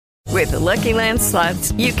With the Lucky Land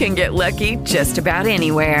Slots, you can get lucky just about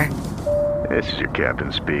anywhere. This is your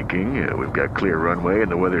captain speaking. We've got clear runway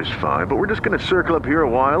and the weather's fine, but we're just going to circle up here a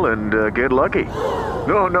while and get lucky.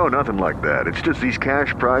 No, nothing like that. It's just these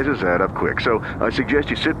cash prizes add up quick. So I suggest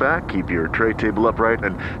you sit back, keep your tray table upright,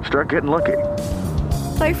 and start getting lucky.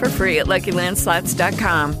 Play for free at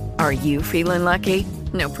LuckyLandSlots.com. Are you feeling lucky?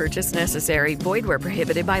 No purchase necessary. Void where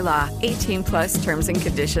prohibited by law. 18 plus terms and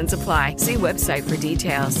conditions apply. See website for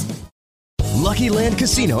details. Lucky Land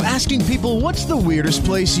Casino, asking people, what's the weirdest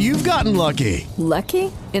place you've gotten lucky?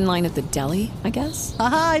 Lucky? In line at the deli, I guess?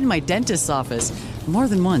 Aha, in my dentist's office. More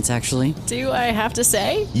than once, actually. Do I have to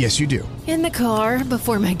say? Yes, you do. In the car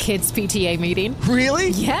before my kids' PTA meeting. Really?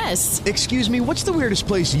 Yes. Excuse me, what's the weirdest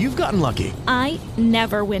place you've gotten lucky? I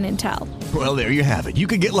never win and tell. Well, there you have it. You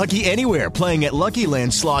can get lucky anywhere, playing at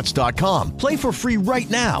LuckyLandSlots.com. Play for free right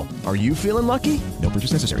now. Are you feeling lucky? No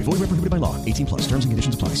purchase necessary. Void where prohibited by law. 18 plus. Terms and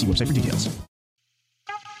conditions apply. See website for details.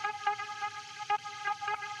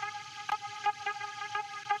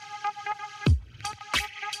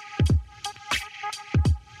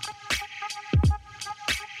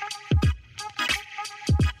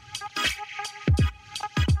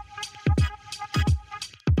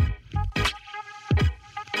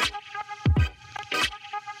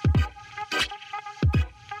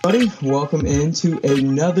 Welcome into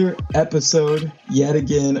another episode yet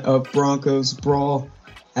again of Broncos Brawl.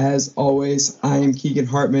 As always, I am Keegan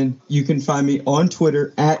Hartman. You can find me on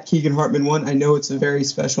Twitter at Keegan Hartman1. I know it's a very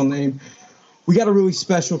special name. We got a really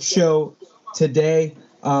special show today.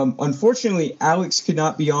 Unfortunately, Alex could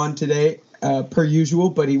not be on today per usual,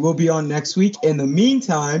 but he will be on next week. In the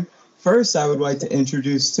meantime, first I would like to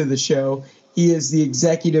introduce to the show, he is the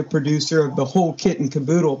executive producer of the whole kit and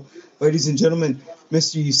caboodle. Ladies and gentlemen,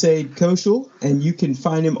 Mr. Usaid Koshul, and you can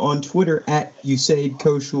find him on Twitter at Usaid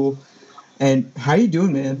Koshul. And how you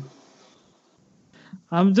doing, man?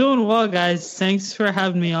 I'm doing well, guys. Thanks for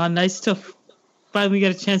having me on. Nice to finally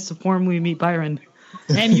get a chance to formally meet Byron.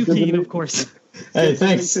 And you, Keegan, of course. Hey,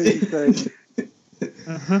 thanks.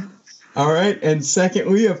 All right, and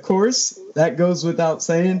secondly, of course, that goes without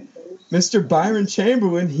saying, Mr. Byron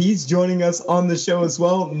Chamberlain, he's joining us on the show as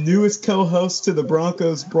well, newest co-host to the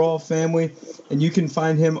Broncos Brawl family, and you can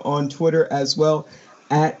find him on Twitter as well,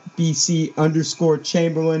 at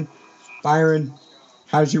BC_Chamberlain. Byron,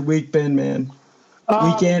 how's your week been, man?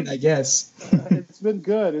 Weekend, I guess. It's been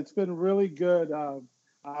good. It's been really good.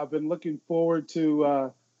 I've been looking forward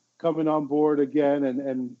to coming on board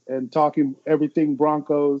again and talking everything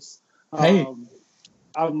Broncos. Hey.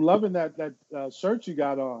 I'm loving that shirt you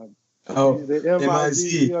got on. Oh, the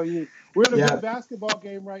MIZ. We're in a good basketball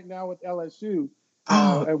game right now with LSU,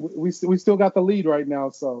 and we still got the lead right now.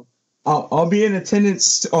 So I'll be in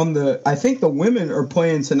attendance on I think the women are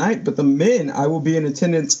playing tonight, but the men, I will be in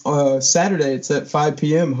attendance Saturday. It's at 5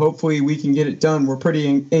 p.m. Hopefully we can get it done. We're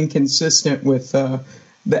pretty inconsistent with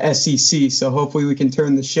the SEC, so hopefully we can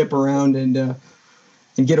turn the ship around and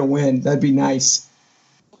get a win. That'd be nice.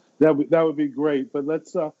 That would be great. But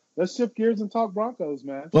let's shift gears and talk Broncos,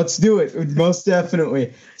 man. Let's do it. Most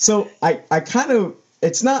definitely. So I kind of,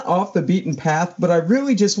 it's not off the beaten path, but I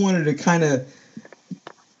really just wanted to kind of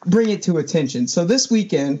bring it to attention. So this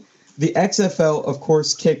weekend, the XFL, of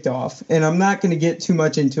course, kicked off, and I'm not going to get too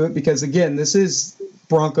much into it because, again, this is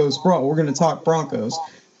Broncos Brawl. We're going to talk Broncos,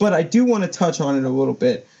 but I do want to touch on it a little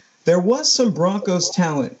bit. There was some Broncos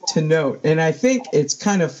talent to note, and I think it's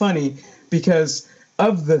kind of funny because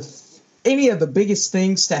of any of the biggest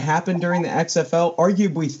things to happen during the XFL,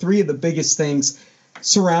 arguably three of the biggest things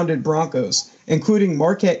surrounded Broncos, including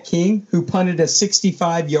Marquette King, who punted a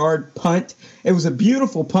 65-yard punt. It was a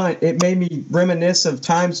beautiful punt. It made me reminisce of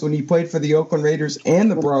times when he played for the Oakland Raiders and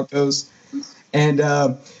the Broncos. And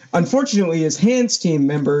unfortunately, his hands team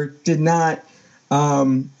member did not,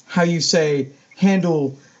 handle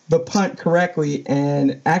the punt correctly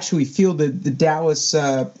and actually fielded the Dallas.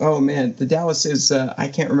 The Dallas is I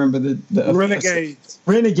can't remember the Renegades.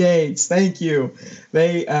 Renegades. Thank you.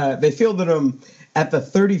 They fielded him at the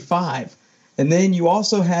 35, and then you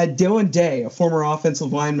also had Dylan Day, a former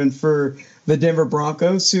offensive lineman for the Denver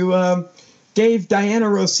Broncos, who gave Diana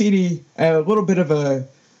Rossetti a little bit of a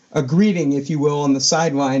greeting, if you will, on the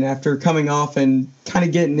sideline after coming off and kind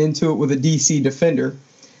of getting into it with a DC defender,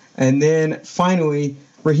 and then finally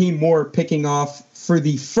Raheem Moore picking off for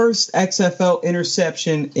the first XFL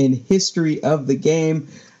interception in history of the game.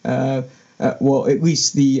 At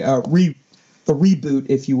least the reboot,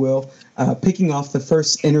 if you will, picking off the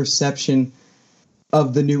first interception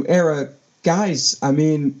of the new era. Guys, I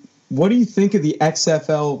mean, what do you think of the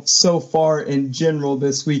XFL so far in general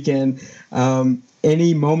this weekend?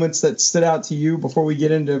 any moments that stood out to you before we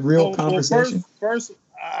get into real conversation? First,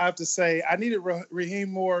 I have to say I needed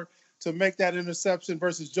Raheem Moore to make that interception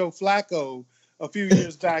versus Joe Flacco a few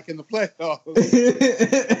years back in the playoffs.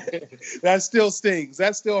 That still stings.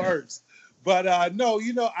 That still hurts. But no,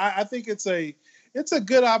 I think it's a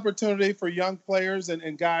good opportunity for young players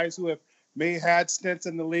and guys who have had stints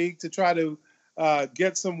in the league to try to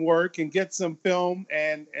get some work and get some film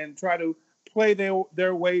and try to play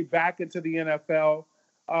their way back into the NFL.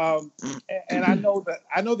 And I know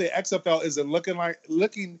the XFL isn't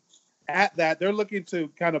looking at that. They're looking to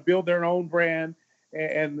kind of build their own brand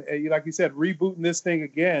and like you said, rebooting this thing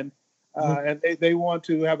again. And they want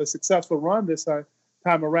to have a successful run this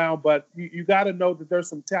time around. But you got to know that there's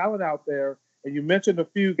some talent out there. And you mentioned a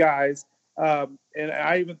few guys. And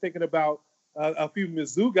I even thinking about a few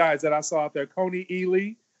Mizzou guys that I saw out there. Coney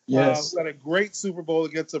Ely, who had a great Super Bowl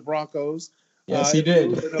against the Broncos. Yes, he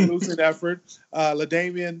did. In a losing effort.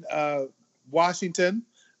 LaDainian Washington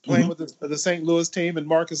playing with the St. Louis team, and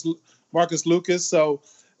Marcus Lucas. So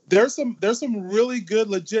there's some really good,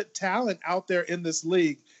 legit talent out there in this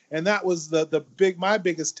league, and that was my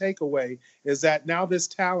biggest takeaway is that now this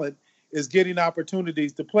talent is getting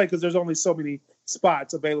opportunities to play because there's only so many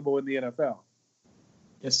spots available in the NFL.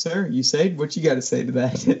 Yes, sir. Usaid, what you got to say to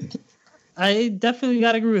that? I definitely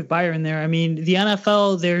got to agree with Byron there. I mean, the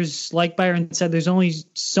NFL, there's, like Byron said, there's only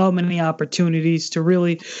so many opportunities to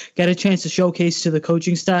really get a chance to showcase to the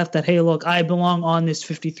coaching staff that, hey, look, I belong on this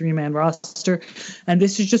 53-man roster. And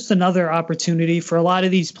this is just another opportunity for a lot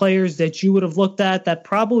of these players that you would have looked at that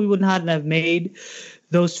probably would not have made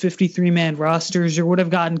those 53-man rosters or would have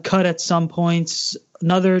gotten cut at some points.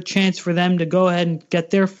 Another chance for them to go ahead and get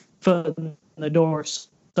their foot in the doors.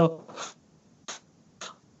 So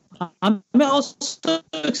I'm also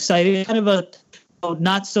excited, kind of a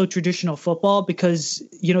not so traditional football because,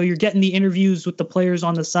 you're getting the interviews with the players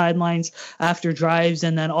on the sidelines after drives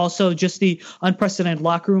and then also just the unprecedented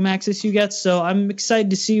locker room access you get. So I'm excited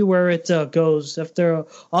to see where it goes after an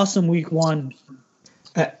awesome week one.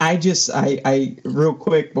 I real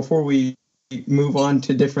quick before we move on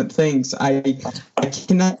to different things, I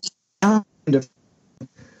cannot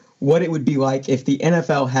what it would be like if the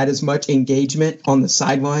NFL had as much engagement on the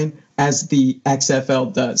sideline as the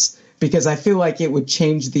XFL does. Because I feel like it would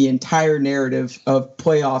change the entire narrative of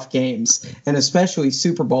playoff games, and especially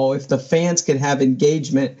Super Bowl, if the fans could have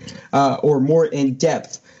engagement or more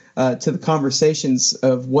in-depth to the conversations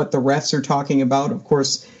of what the refs are talking about. Of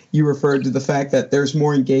course, you referred to the fact that there's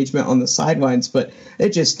more engagement on the sidelines, but it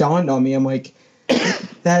just dawned on me. I'm like,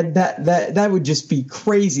 that would just be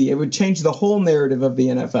crazy. It would change the whole narrative of the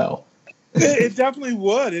NFL. It definitely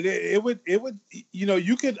would. It would.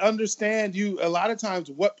 You could understand a lot of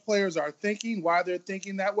times what players are thinking, why they're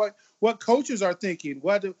thinking that way, what coaches are thinking,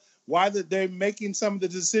 why they're making some of the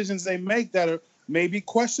decisions they make that are maybe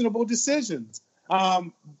questionable decisions.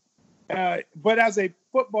 But as a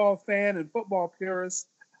football fan and football purist,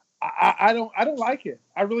 I don't like it.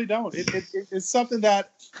 I really don't. It's something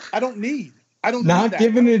that I don't need. I don't not need that.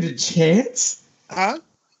 Giving it a chance? Huh?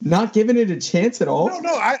 Not giving it a chance at all?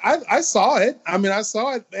 No. I saw it. I mean, I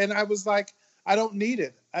saw it, and I was like, I don't need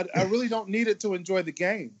it. I really don't need it to enjoy the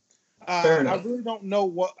game. Fair enough. I really don't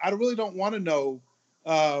know I really don't want to know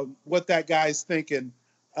what that guy's thinking.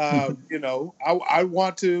 I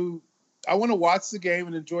want to watch the game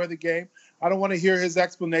and enjoy the game. I don't want to hear his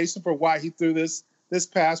explanation for why he threw this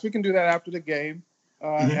pass. We can do that after the game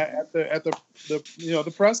at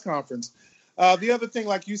the press conference. The other thing,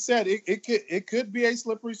 like you said, it could be a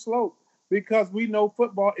slippery slope because we know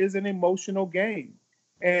football is an emotional game,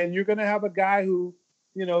 and you're going to have a guy who,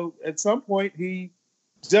 at some point he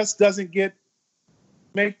just doesn't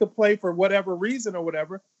make the play for whatever reason or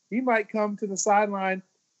whatever. He might come to the sideline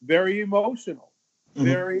very emotional,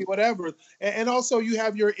 very whatever, and also you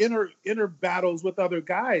have your inner battles with other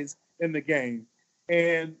guys in the game,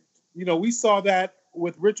 and we saw that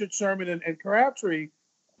with Richard Sherman and Crabtree.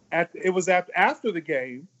 It was after the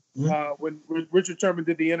game when Richard Sherman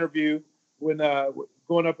did the interview when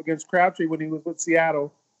going up against Crabtree when he was with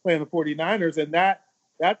Seattle playing the 49ers, and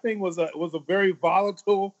that thing was a very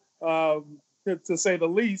volatile, to say the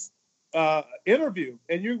least, interview.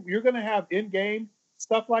 And you're going to have in-game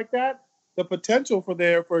stuff like that. The potential for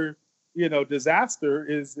disaster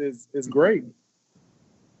is great.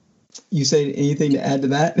 You say anything to add to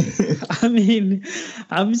that? I mean,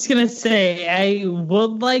 I'm just going to say I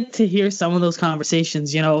would like to hear some of those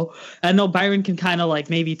conversations. I know Byron can kind of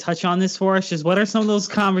maybe touch on this for us. Just what are some of those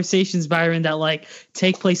conversations, Byron, that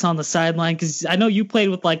take place on the sideline? Because I know you played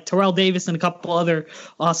with Terrell Davis and a couple other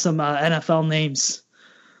awesome NFL names.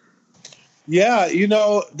 Yeah,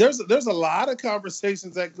 there's a lot of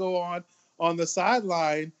conversations that go on the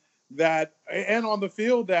sideline and on the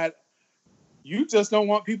field that you just don't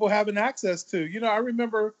want people having access to. I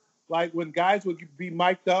remember like when guys would be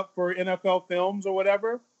mic'd up for NFL films or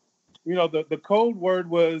whatever, the code word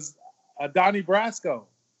was Donnie Brasco.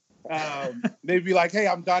 They'd be like, "Hey,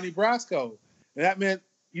 I'm Donnie Brasco," and that meant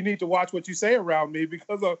you need to watch what you say around me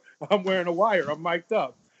because I'm wearing a wire. I'm mic'd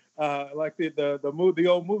up, like the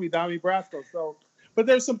old movie Donnie Brasco. So, but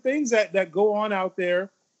there's some things that go on out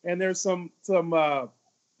there, and there's some I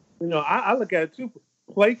look at it too,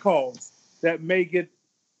 play calls that may get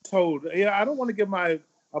told. I don't want to give my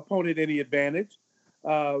opponent any advantage.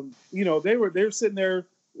 They're sitting there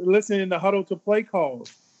listening to huddle to play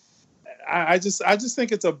calls. I just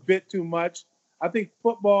think it's a bit too much. I think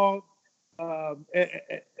football,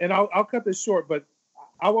 and I'll cut this short, but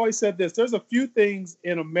I've always said this: there's a few things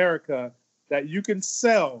in America that you can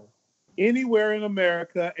sell anywhere in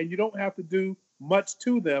America, and you don't have to do much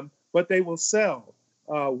to them, but they will sell.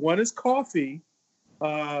 One is coffee,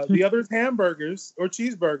 the other is hamburgers or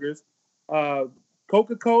cheeseburgers,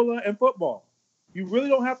 Coca-Cola, and football. You really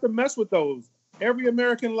don't have to mess with those. Every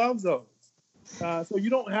American loves those. So you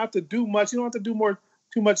don't have to do much. You don't have to do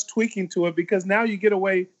too much tweaking to it, because now you get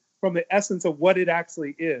away from the essence of what it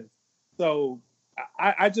actually is. So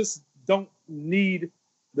I just don't need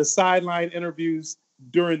the sideline interviews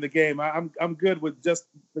during the game. I'm good with just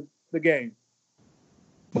the game.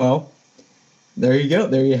 Well, there you go.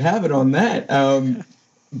 There you have it on that.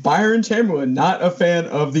 Byron Chamberlain, not a fan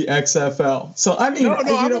of the XFL. So I mean,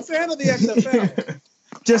 I'm a fan of the XFL.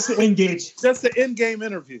 Just to engage. Just the in-game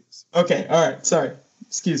interviews. Okay. All right. Sorry.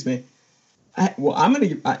 Excuse me. I'm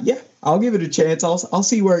going to I'll give it a chance. I'll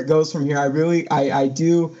see where it goes from here. I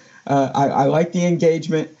do. I like the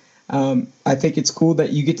engagement. I think it's cool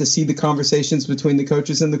that you get to see the conversations between the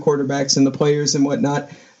coaches and the quarterbacks and the players and whatnot.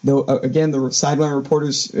 Though, again, the sideline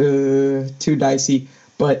reporters, too dicey.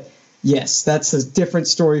 But yes, that's a different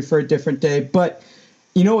story for a different day. But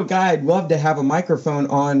a guy I'd love to have a microphone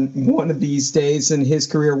on one of these days in his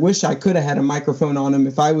career, wish I could have had a microphone on him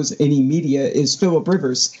if I was any media, is Phillip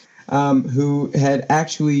Rivers, who had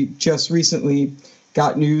actually just recently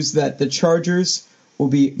got news that the Chargers will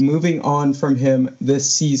be moving on from him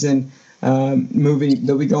this season.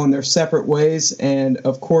 They'll be going their separate ways. And,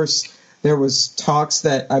 of course, there was talks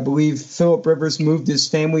that I believe Phillip Rivers moved his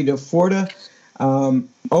family to Florida.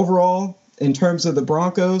 Overall, in terms of the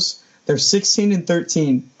Broncos, they're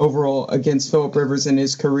 16-13 overall against Phillip Rivers in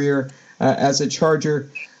his career as a Charger.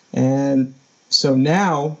 And so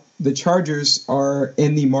now the Chargers are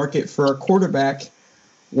in the market for a quarterback.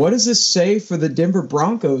 What does this say for the Denver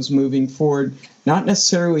Broncos moving forward? Not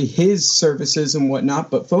necessarily his services and whatnot,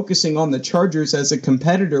 but focusing on the Chargers as a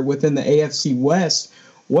competitor within the AFC West.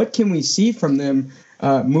 What can we see from them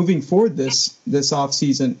moving forward this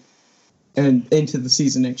offseason and into the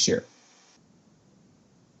season next year?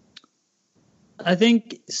 I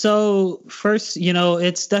think so. First,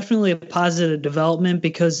 it's definitely a positive development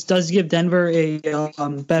because it does give Denver a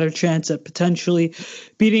better chance at potentially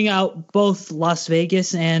beating out both Las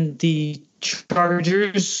Vegas and the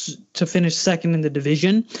Chargers to finish second in the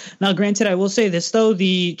division. Now, granted, I will say this, though.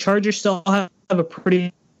 The Chargers still have a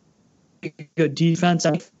pretty good defense.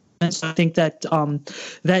 I think that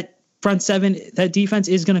that front seven, that defense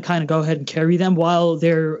is going to kind of go ahead and carry them while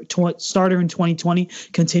their starter in 2020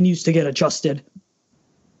 continues to get adjusted.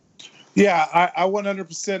 Yeah, I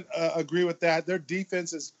 100% agree with that. Their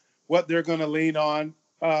defense is what they're going to lean on.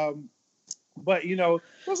 But,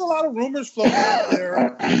 there's a lot of rumors floating out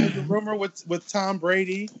there. There's a rumor with Tom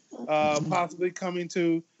Brady possibly coming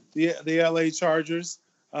to the LA Chargers,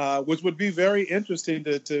 which would be very interesting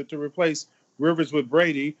to replace Rivers with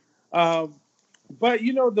Brady. But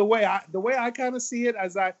the way I kind of see it,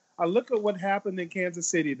 as I look at what happened in Kansas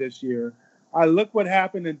City this year, I look what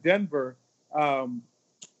happened in Denver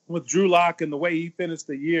with Drew Lock and the way he finished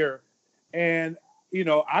the year, and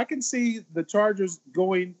I can see the Chargers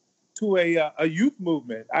going to a youth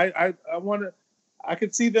movement. I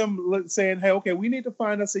could see them saying, hey, okay, we need to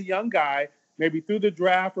find us a young guy, maybe through the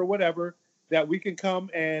draft or whatever, that we can come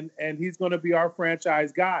and he's going to be our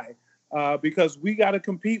franchise guy, because we got to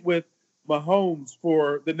compete with Mahomes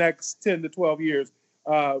for the next 10 to 12 years.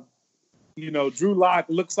 Drew Lock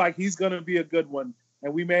looks like he's going to be a good one,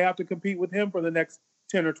 and we may have to compete with him for the next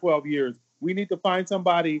 10 or 12 years. We need to find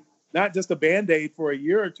somebody, not just a Band-Aid for a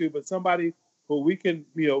year or two, but somebody who we can,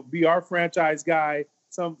 be our franchise guy,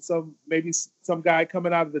 maybe some guy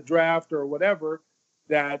coming out of the draft or whatever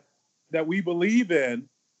that we believe in,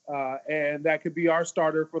 and that could be our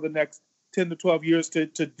starter for the next 10 to 12 years to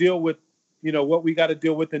deal with what we got to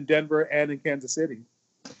deal with in Denver and in Kansas City.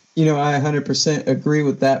 I 100% agree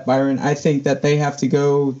with that, Byron. I think that they have to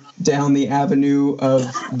go down the avenue of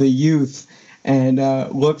the youth and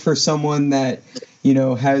look for someone that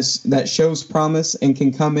that shows promise and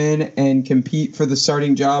can come in and compete for the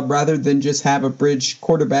starting job rather than just have a bridge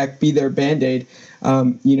quarterback be their Band-Aid.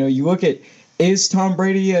 You look at, is Tom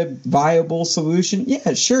Brady a viable solution?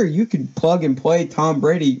 Yeah, sure, you could plug and play Tom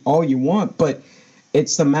Brady all you want, but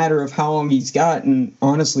it's the matter of how long he's got. And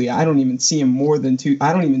honestly, I don't even see him more than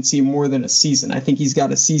a season. I think he's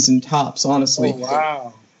got a season tops, honestly. Oh,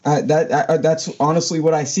 wow. That's honestly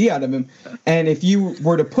what I see out of him. And if you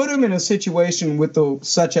were to put him in a situation with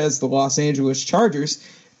such as the Los Angeles Chargers,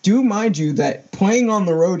 do mind you that playing on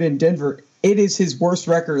the road in Denver, it is his worst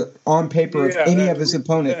record on paper of any of his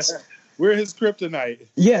opponents. We're his kryptonite.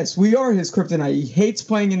 Yes, we are his kryptonite. He hates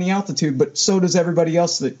playing in the altitude, but so does everybody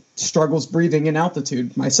else that struggles breathing in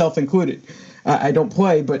altitude, myself included. I don't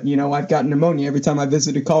play, but, I've gotten pneumonia every time I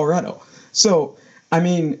visited Colorado. So, and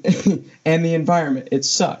the environment, it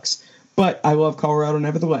sucks. But I love Colorado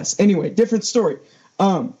nevertheless. Anyway, different story.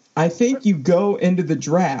 I think you go into the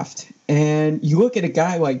draft and you look at a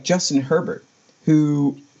guy like Justin Herbert,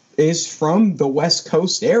 who is from the West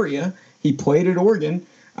Coast area. He played at Oregon.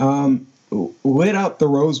 Lit up the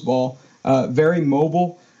Rose Bowl, very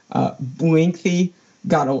mobile, lengthy,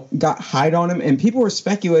 got height on him, and people were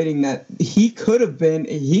speculating that he could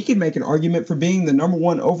make an argument for being the number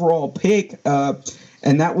one overall pick,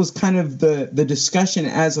 and that was kind of the discussion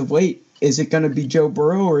as of late. Is it going to be Joe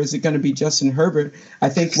Burrow or is it going to be Justin Herbert? I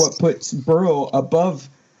think what puts Burrow above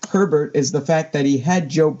Herbert is the fact that he had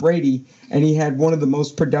Joe Brady and he had one of the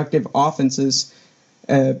most productive offenses,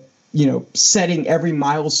 setting every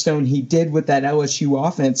milestone he did with that LSU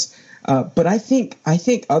offense. But I think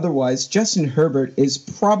otherwise, Justin Herbert is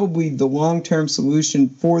probably the long-term solution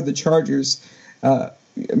for the Chargers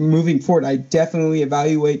moving forward. I definitely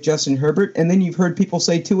evaluate Justin Herbert. And then you've heard people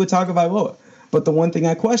say Tua Tagovailoa. But the one thing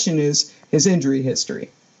I question is his injury history.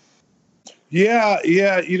 Yeah.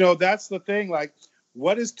 That's the thing. Like,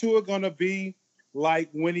 what is Tua going to be like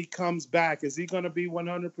when he comes back? Is he going to be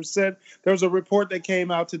 100%? There was a report that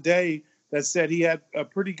came out today that said he had a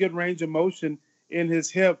pretty good range of motion in his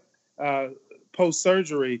hip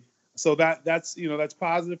post-surgery. So that's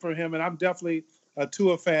positive for him. And I'm definitely a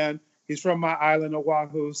Tua fan. He's from my island,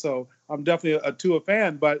 Oahu, so I'm definitely a Tua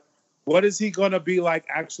fan. But what is he going to be like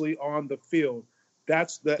actually on the field?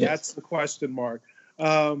 That's the question mark.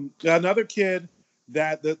 Another kid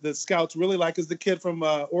that the scouts really like is the kid from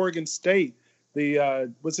Oregon State.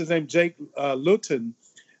 What's his name? Jake Luton.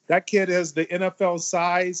 That kid has the NFL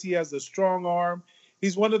size. He has a strong arm.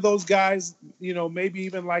 He's one of those guys, maybe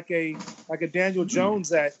even like a Daniel Jones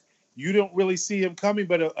that you don't really see him coming,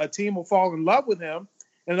 but a team will fall in love with him.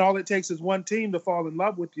 And all it takes is one team to fall in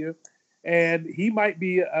love with you. And he might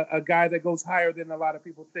be a guy that goes higher than a lot of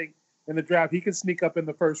people think in the draft. He can sneak up in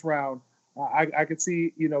the first round. I could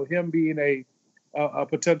see, him being a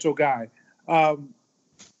potential guy.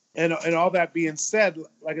 And all that being said,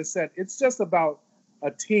 like I said, it's just about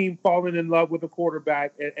a team falling in love with a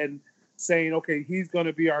quarterback and saying, okay, he's going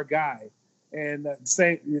to be our guy. And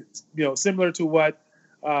similar to what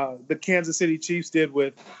the Kansas City Chiefs did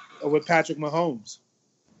with Patrick Mahomes.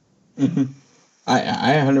 Mm-hmm.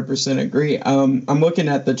 I 100% agree. I'm looking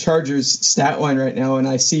at the Chargers stat line right now, and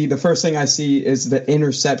the first thing I see is the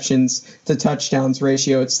interceptions to touchdowns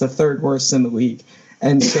ratio. It's the third worst in the league.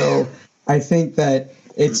 And so I think that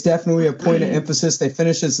it's definitely a point of emphasis. They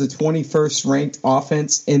finished as the 21st ranked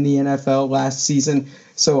offense in the NFL last season.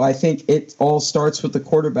 So I think it all starts with the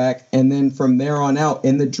quarterback. And then from there on out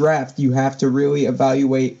in the draft, you have to really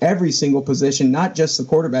evaluate every single position, not just the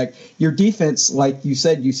quarterback. Your defense, like you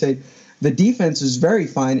said the defense is very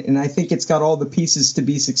fine. And I think it's got all the pieces to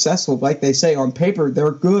be successful. Like they say on paper,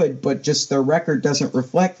 they're good, but just their record doesn't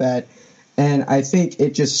reflect that. And I think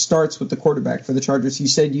it just starts with the quarterback for the Chargers. You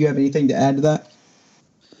said, do you have anything to add to that?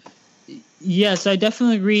 Yes, I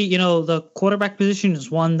definitely agree. The quarterback position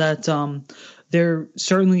is one that they're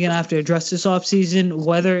certainly going to have to address this offseason,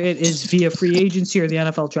 whether it is via free agency or the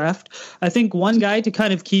NFL draft. I think one guy to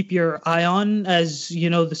kind of keep your eye on as,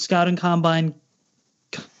 the scouting combine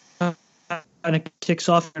kind of kicks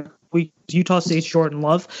off week, Utah State's Jordan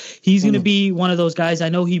Love. He's going to be one of those guys. I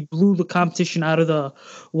know he blew the competition out of the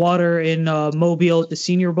water in Mobile at the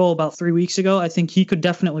Senior Bowl about 3 weeks ago. I think he could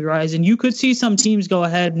definitely rise. And you could see some teams go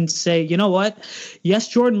ahead and say, you know what? Yes,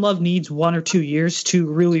 Jordan Love needs 1 or 2 years to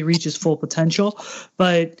really reach his full potential.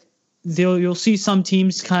 But you'll see some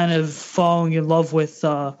teams kind of falling in love with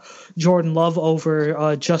Jordan Love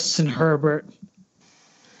over Justin Herbert.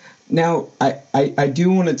 Now, I do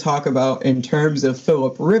want to talk about, in terms of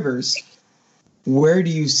Phillip Rivers, where do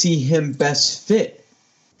you see him best fit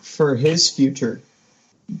for his future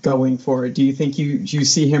going forward? Do you think you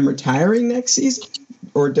see him retiring next season?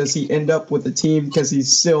 Or does he end up with a team because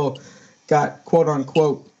he's still got,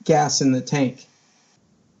 quote-unquote, gas in the tank?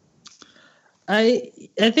 I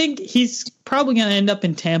think he's probably going to end up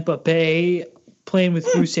in Tampa Bay playing with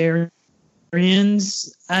Bruce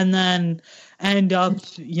Arians and then end up,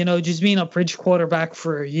 just being a bridge quarterback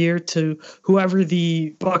for a year to whoever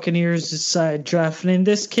the Buccaneers decide draft. And in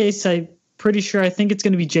this case, I'm pretty sure I think it's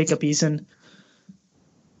going to be Jacob Eason.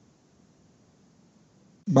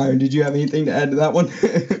 Byron, did you have anything to add to that one?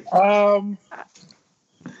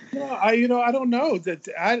 I don't know. That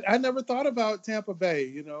I never thought about Tampa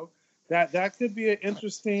Bay. That could be an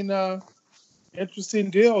interesting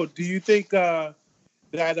deal. Do you think that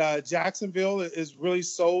Jacksonville is really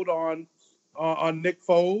sold on Nick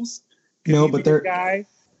Foles?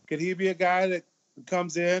 Could he be a guy that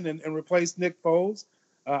comes in and replace Nick Foles?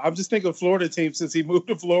 I'm just thinking of Florida team since he moved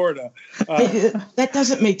to Florida. That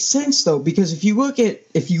doesn't make sense though, because if you look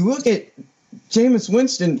at Jameis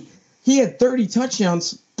Winston, he had 30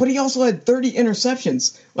 touchdowns, but he also had 30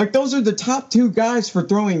 interceptions. Like, those are the top two guys for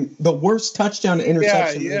throwing the worst touchdown to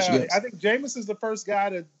interception ratios. I think Jameis is the first guy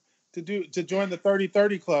to join the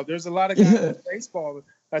 30-30 club. There's a lot of guys in baseball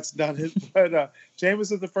that's done it, but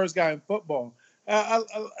Jameis is the first guy in football.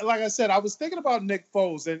 Like I said, I was thinking about Nick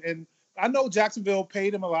Foles, and I know Jacksonville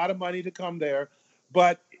paid him a lot of money to come there,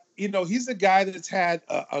 but he's a guy that's had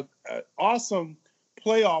an awesome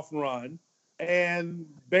playoff run, and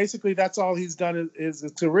basically that's all he's done in his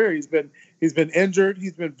career. He's been injured.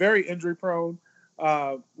 He's been very injury prone.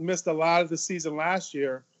 Missed a lot of the season last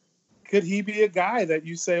year. Could he be a guy that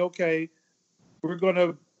you say, okay, we're going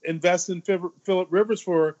to invest in Phillip Rivers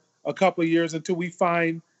for a couple of years until we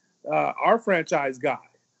find our franchise guy?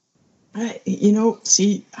 I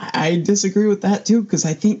disagree with that too, because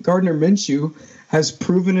I think Gardner Minshew has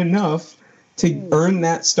proven enough to earn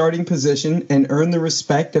that starting position and earn the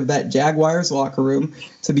respect of that Jaguars locker room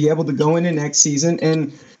to be able to go into next season.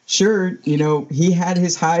 And sure, he had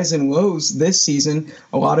his highs and lows this season.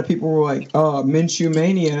 A lot of people were like, oh, Minshew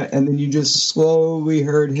mania, and then you just slowly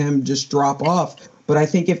heard him just drop off. But I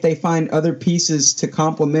think if they find other pieces to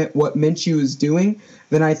complement what Minshew is doing,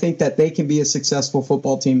 then I think that they can be a successful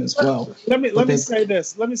football team as well. Let me say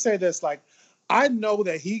this. Like, I know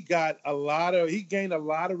that he gained a lot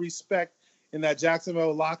of respect in that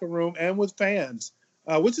Jacksonville locker room and with fans,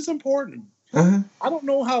 which is important. Uh-huh. I don't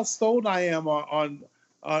know how sold I am on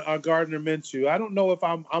Gardner Minshew. I don't know if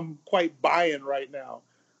I'm quite buying right now,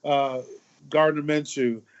 Gardner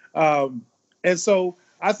Minshew. And so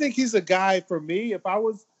I think he's a guy for me. If I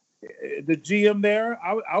was the GM there,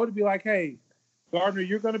 I would be like, hey, Gardner,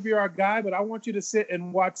 you're going to be our guy, but I want you to sit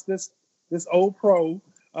and watch this old pro,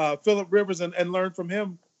 Phillip Rivers, and learn from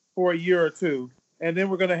him for a year or two, and then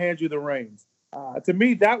we're going to hand you the reins. To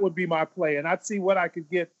me, that would be my play, and I'd see what I could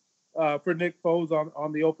get for Nick Foles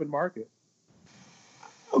on the open market.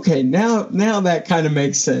 Okay, now that kind of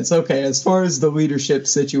makes sense. Okay, as far as the leadership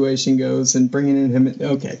situation goes and bringing in him,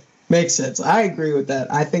 okay, makes sense. I agree with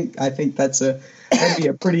that. I think that'd be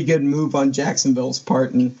a pretty good move on Jacksonville's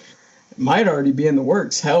part, and might already be in the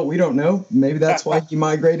works. Hell, we don't know. Maybe that's why he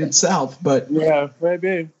migrated south. But yeah,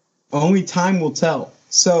 maybe. Only time will tell.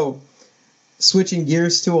 So, switching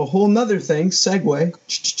gears to a whole nother thing, segue.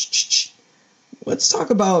 Let's talk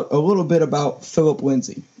a little bit about Phillip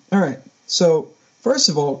Lindsay. All right. So, first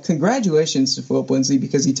of all, congratulations to Phillip Lindsay,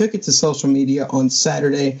 because he took it to social media on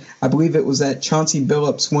Saturday. I believe it was at Chauncey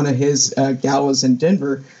Billups, one of his galas in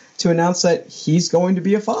Denver, to announce that he's going to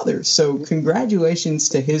be a father. So congratulations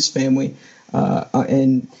to his family.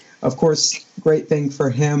 And, of course, great thing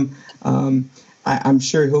for him. I'm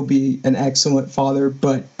sure he'll be an excellent father.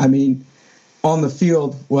 But, I mean, on the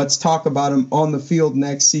field, let's talk about him on the field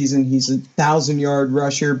next season. He's a 1,000-yard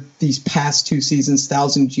rusher. These past two seasons,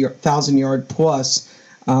 1,000-yard plus.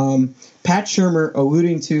 Pat Shurmur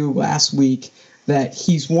alluding to last week that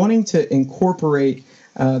he's wanting to incorporate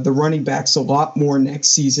the running backs a lot more next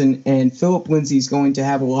season, and Phillip Lindsay is going to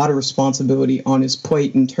have a lot of responsibility on his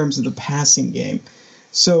plate in terms of the passing game.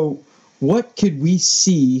 So what could we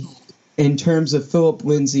see in terms of Phillip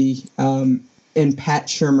Lindsay in Pat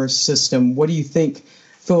Shurmur's system? What do you think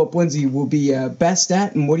Phillip Lindsay will be best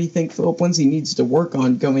at, and what do you think Phillip Lindsay needs to work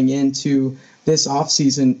on going into this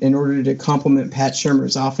offseason in order to complement Pat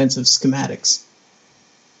Shurmur's offensive schematics?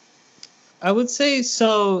 I would say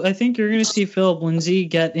so. I think you're going to see Philip Lindsay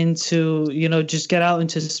get into, just get out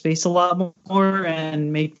into space a lot more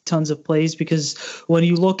and make tons of plays, because when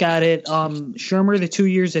you look at it, Shurmur, the 2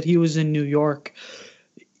 years that he was in New York,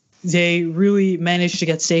 they really managed to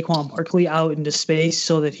get Saquon Barkley out into space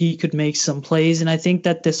so that he could make some plays. And I think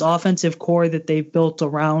that this offensive core that they've built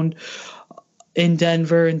around in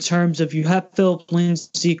Denver, in terms of, you have Philip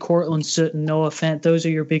Lindsay, Cortland Sutton, Noah Fant, those are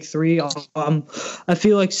your big three. I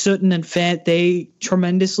feel like Sutton and Fant, they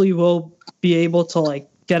tremendously will be able to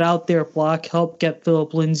get out there, block, help get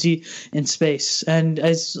Philip Lindsay in space. And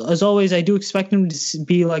as always, I do expect him to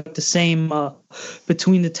be the same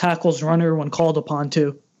between the tackles runner when called upon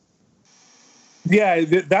too. Yeah,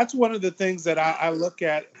 that's one of the things that I look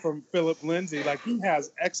at from Philip Lindsay. He has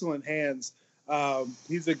excellent hands.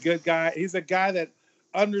 He's a good guy. He's a guy that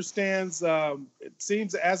understands, it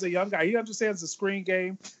seems as a young guy, he understands the screen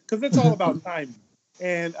game, because it's all about timing.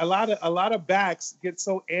 And a lot of backs get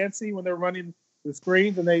so antsy when they're running the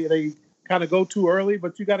screens, and they kind of go too early,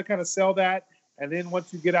 but you got to kind of sell that. And then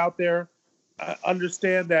once you get out there,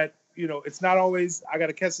 understand that, it's not always, I got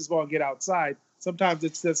to catch this ball and get outside. Sometimes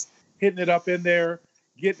it's just hitting it up in there,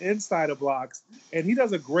 getting inside of blocks. And he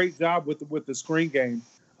does a great job with the screen game.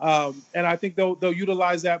 And I think they'll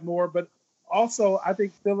utilize that more. But also, I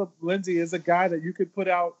think Philip Lindsay is a guy that you could put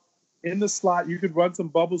out in the slot. You could run some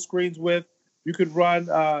bubble screens with. You could run,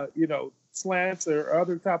 slants or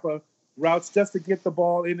other type of routes just to get the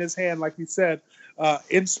ball in his hand, like you said,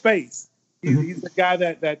 in space. He's a guy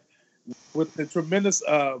that with the tremendous,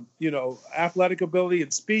 athletic ability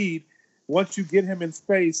and speed, once you get him in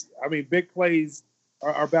space, big plays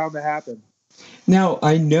are bound to happen. Now,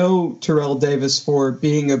 I know Terrell Davis for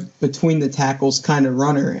being a between the tackles kind of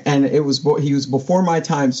runner, and he was before my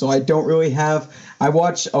time, so I don't really I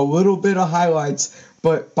watched a little bit of highlights.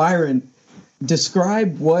 But Byron,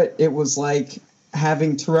 describe what it was like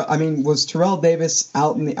having Terrell. Was Terrell Davis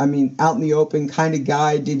out in the open kind of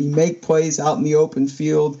guy? Did he make plays out in the open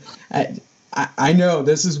field? I know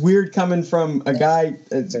this is weird coming from a guy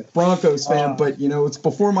that's a Broncos fan, but it's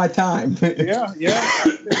before my time. Yeah.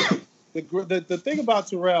 The thing about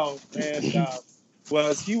Terrell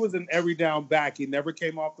was he was an every down back. He never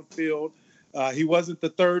came off the field. He wasn't the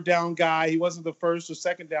third down guy. He wasn't the first or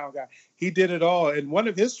second down guy. He did it all. And one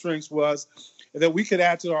of his strengths was that we could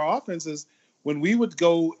add to our offenses. When we would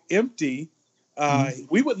go empty,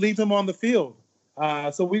 we would leave him on the field.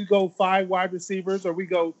 So we'd go 5 wide receivers, or we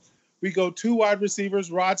go 2 wide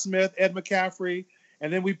receivers, Rod Smith, Ed McCaffrey,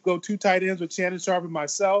 and then we'd go 2 tight ends with Shannon Sharpe and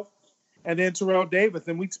myself, and then Terrell Davis.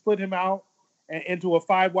 And we'd split him out into a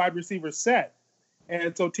 5 wide receiver set.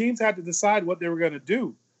 And so teams had to decide what they were going to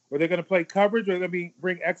do. Were they going to play coverage, or going to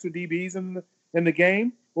bring extra DBs in the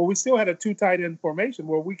game? Well, we still had a 2 tight end formation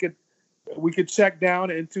where we could check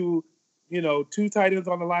down into 2 tight ends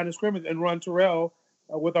on the line of scrimmage and run Terrell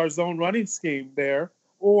with our zone running scheme there.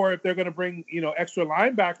 Or if they're going to bring extra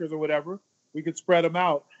linebackers or whatever, we could spread them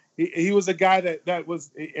out. He was a guy that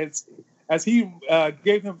was, as he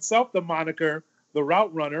gave himself the moniker, the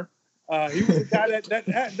route runner. He was a guy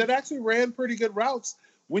that actually ran pretty good routes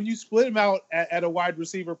when you split him out at a wide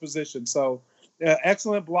receiver position. So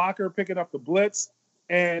excellent blocker, picking up the blitz.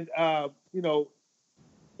 And,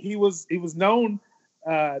 he was known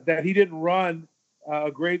that he didn't run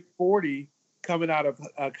a grade 40 coming out of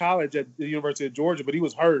college at the University of Georgia, but he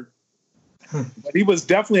was hurt. But he was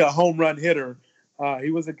definitely a home run hitter.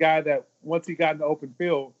 He was a guy that once he got in the open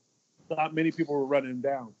field, not many people were running him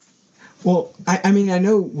down. Well, I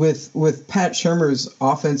know with Pat Shurmur's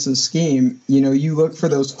offensive scheme, you look for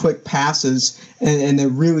those quick passes and they're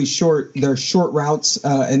really short. They're short routes,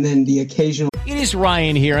 and then the occasional. It is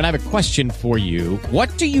Ryan here, and I have a question for you.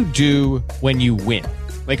 What do you do when you win?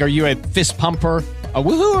 Are you a fist pumper, a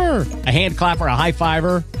woohooer, a hand clapper, a high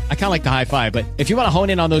fiver? I kind of like the high five, but if you want to hone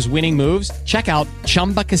in on those winning moves, check out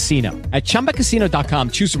Chumba Casino. At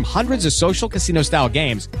ChumbaCasino.com, choose from hundreds of social casino-style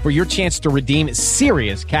games for your chance to redeem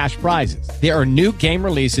serious cash prizes. There are new game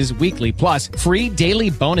releases weekly, plus free daily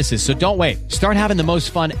bonuses. So don't wait. Start having the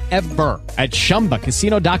most fun ever at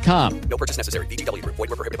ChumbaCasino.com. No purchase necessary. VGW. Void where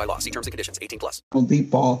prohibited by law. See terms and conditions. 18+. Deep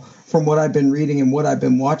ball, from what I've been reading and what I've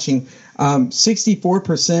been watching,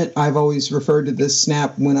 64%. I've always referred to this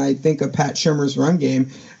snap when I think of Pat Shurmur's run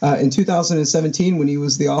game. In 2017, when he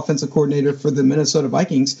was the offensive coordinator for the Minnesota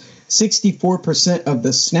Vikings, 64% of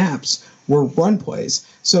the snaps were run plays.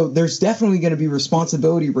 So there's definitely going to be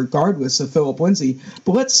responsibility regardless of Philip Lindsay.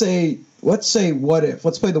 But let's say what if?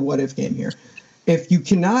 Let's play the what if game here. If you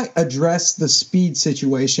cannot address the speed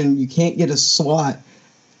situation, you can't get a slot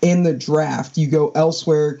in the draft, you go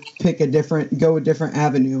elsewhere, go a different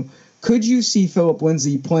avenue. Could you see Philip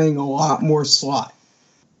Lindsay playing a lot more slot?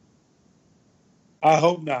 I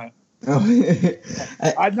hope not. I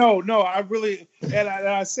really, and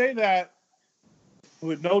I say that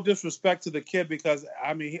with no disrespect to the kid, because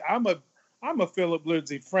I mean I'm a Philip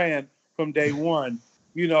Lindsay fan from day one.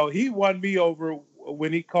 You know, he won me over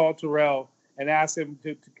when he called Terrell and asked him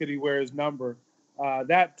could he wear his number.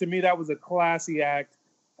 That to me, that was a classy act.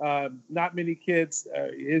 Not many kids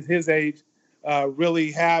his age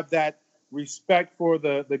really have that respect for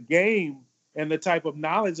the game and the type of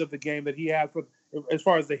knowledge of the game that he has as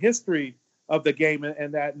far as the history of the game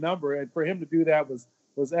and that number. And for him to do that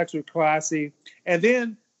was extra classy. And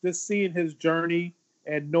then just seeing his journey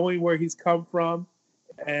and knowing where he's come from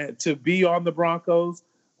and to be on the Broncos.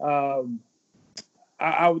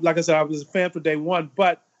 I like I said, I was a fan from day one.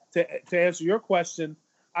 But to answer your question,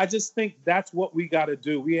 I just think that's what we got to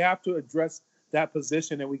do. We have to address that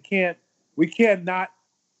position, and we can't not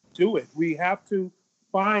do it. We have to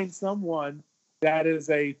find someone that is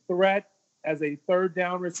a threat as a third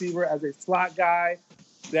down receiver, as a slot guy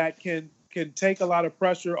that can take a lot of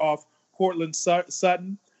pressure off Courtland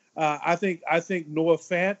Sutton. I think Noah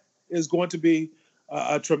Fant is going to be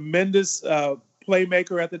a tremendous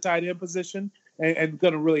playmaker at the tight end position and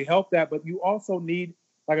going to really help that. But you also need,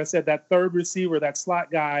 like I said, that third receiver, that slot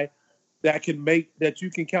guy that you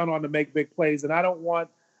can count on to make big plays. And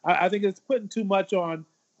I think it's putting too much on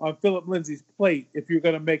Philip Lindsay's plate if you're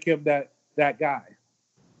going to make him that guy.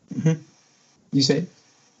 Mm-hmm. You say?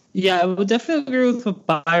 Yeah, I would definitely agree with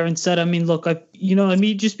what Byron said. I mean, look,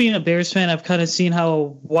 me just being a Bears fan, I've kind of seen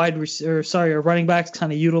how a running back's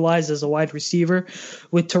kind of utilized as a wide receiver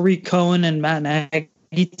with Tariq Cohen and Matt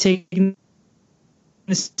Nagy taking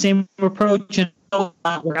the same approach and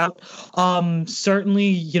not work out.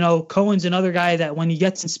 Certainly, Cohen's another guy that when he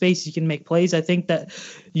gets in space, he can make plays. I think that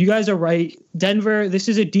you guys are right. Denver, this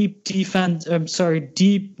is a deep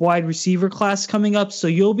wide receiver class coming up. So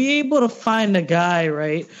you'll be able to find a guy,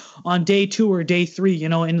 right, on day 2 or day 3,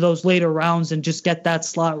 in those later rounds and just get that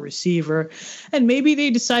slot receiver. And maybe they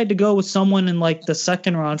decide to go with someone in like the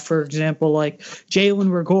second round, for example, like Jalen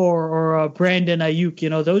Reagor or Brandon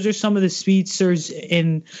Ayuk. Those are some of the speedsters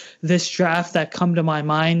in this draft that come to my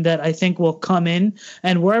mind that I think will come in,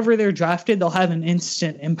 and wherever they're drafted, they'll have an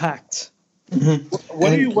instant impact. Mm-hmm.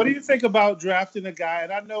 What do you think about drafting a guy?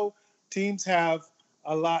 And I know teams have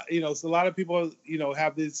a lot, so a lot of people,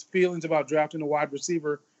 have these feelings about drafting a wide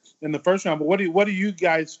receiver in the first round. But what do you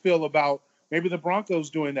guys feel about maybe the Broncos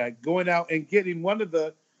doing that, going out and getting one of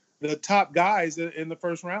the top guys in the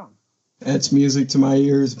first round? That's music to my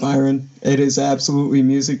ears, Byron. It is absolutely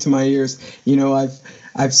music to my ears.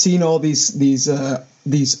 I've seen all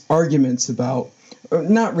these arguments about,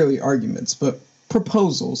 not really arguments, but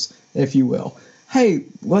proposals, if you will. Hey,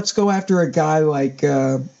 let's go after a guy like,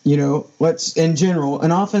 let's, in general,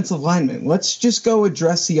 an offensive lineman. Let's just go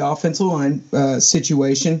address the offensive line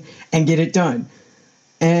situation and get it done.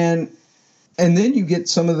 And then you get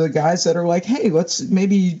some of the guys that are like, hey, let's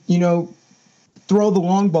maybe, throw the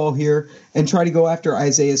long ball here and try to go after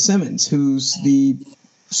Isaiah Simmons, who's the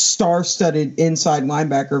star-studded inside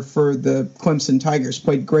linebacker for the Clemson Tigers.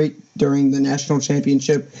 Played great during the national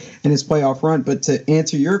championship and his playoff run. But to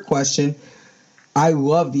answer your question, I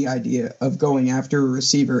love the idea of going after a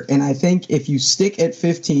receiver. And I think if you stick at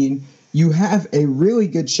 15, you have a really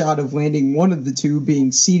good shot of landing one of the two,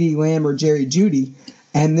 being CeeDee Lamb or Jerry Jeudy.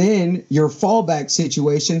 And then your fallback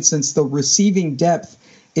situation, since the receiving depth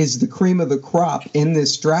is the cream of the crop in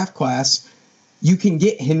this draft class, you can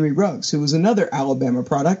get Henry Ruggs, who was another Alabama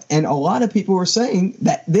product. And a lot of people are saying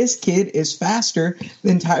that this kid is faster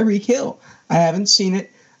than Tyreek Hill. I haven't seen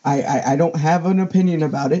it. I don't have an opinion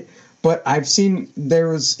about it. But I've seen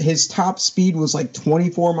his top speed was like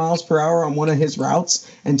 24 miles per hour on one of his routes.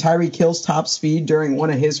 And Tyreek Hill's top speed during one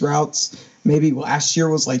of his routes maybe last year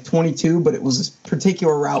was like 22. But it was a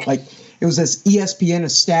particular route. Like it was as ESPN a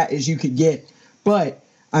stat as you could get. But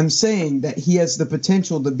I'm saying that he has the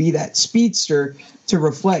potential to be that speedster to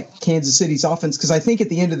reflect Kansas City's offense, because I think at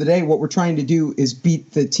the end of the day, what we're trying to do is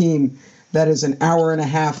beat the team that is an hour and a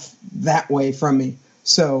half that way from me.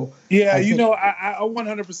 So yeah, I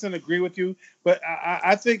 100% agree with you, but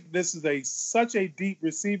I think this is such a deep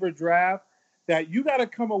receiver draft that you got to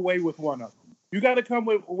come away with one of them. You got to come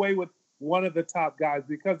away with one of the top guys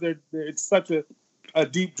because it's such a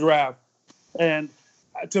deep draft, and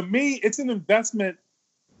to me, it's an investment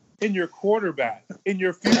in your quarterback, in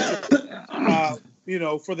your future,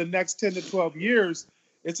 for the next 10 to 12 years.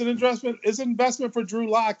 It's an investment. It's an investment for Drew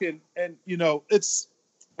Lock, and it's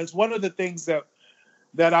one of the things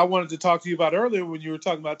that I wanted to talk to you about earlier when you were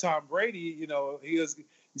talking about Tom Brady. He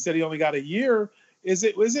said he only got a year. is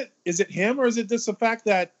it him, or is it just the fact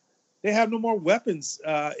that they have no more weapons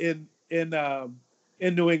in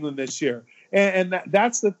New England this year? And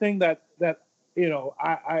that's the thing that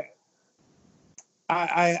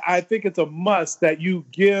I think it's a must that you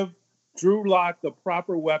give Drew Lock the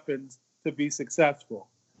proper weapons to be successful.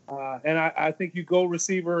 And I think you go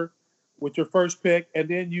receiver with your first pick, and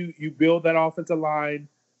then you build that offensive line.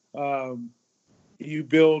 You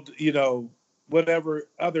build, whatever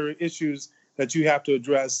other issues that you have to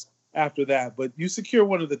address after that. But you secure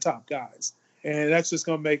one of the top guys, and that's just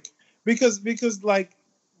going to make because like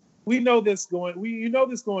we know this going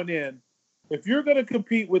in. If you're going to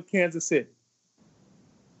compete with Kansas City,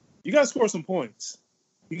 you got to score some points.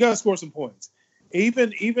 Even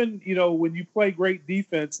when you play great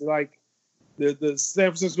defense like the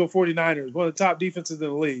San Francisco 49ers, one of the top defenses in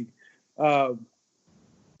the league,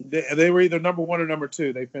 they were either number 1 or number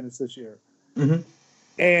 2. They finished this year. Mm-hmm.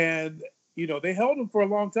 And, they held them for a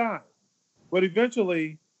long time. But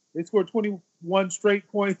eventually they scored 21 straight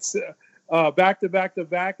points back to back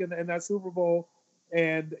in that Super Bowl.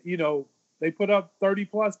 And, they put up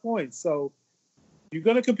 30-plus points. So you're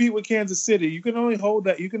going to compete with Kansas City. You can only hold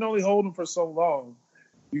them for so long.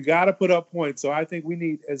 You got to put up points. So I think we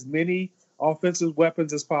need as many offensive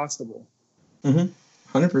weapons as possible.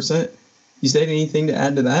 100%. You said anything to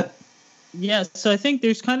add to that? Yeah, so I think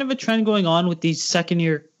there's kind of a trend going on with these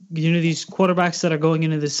second-year, these quarterbacks that are going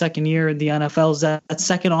into the second year in the NFL. Is that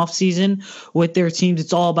second off season with their teams,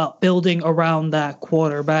 it's all about building around that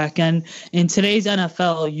quarterback. And in today's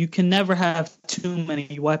NFL, you can never have too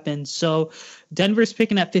many weapons. So Denver's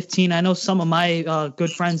picking at 15. I know some of my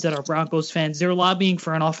good friends that are Broncos fans, they're lobbying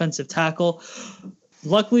for an offensive tackle.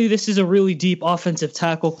 Luckily, this is a really deep offensive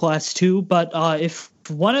tackle class too. But if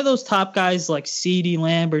one of those top guys like CeeDee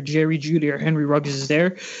Lamb or Jerry Jeudy or Henry Ruggs is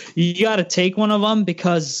there, you got to take one of them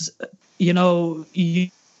because, you're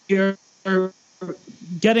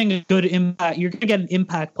getting a good impact. You're going to get an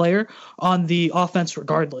impact player on the offense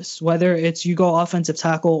regardless, whether it's you go offensive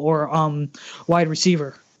tackle or wide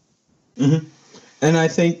receiver. Mm-hmm. And I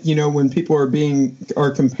think, when people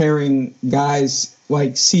are comparing guys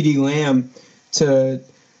like CeeDee Lamb to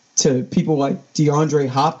people like DeAndre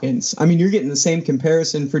Hopkins, I mean, you're getting the same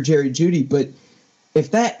comparison for Jerry Jeudy, but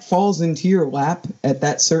if that falls into your lap at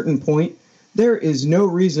that certain point, there is no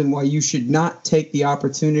reason why you should not take the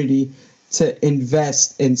opportunity to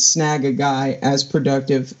invest and snag a guy as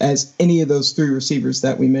productive as any of those 3 receivers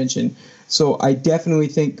that we mentioned. So I definitely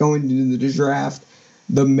think going into the draft,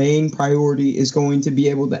 the main priority is going to be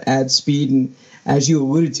able to add speed. And as you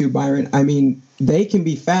alluded to, Byron, I mean, they can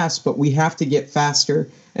be fast, but we have to get faster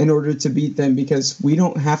in order to beat them because we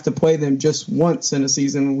don't have to play them just once in a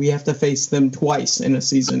season. We have to face them twice in a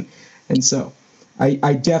season. And so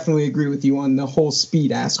I definitely agree with you on the whole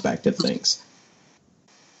speed aspect of things.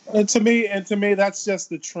 And to me, that's just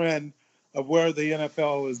the trend of where the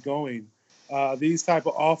NFL is going. These type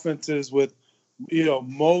of offenses with,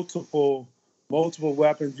 multiple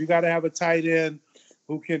weapons. You got to have a tight end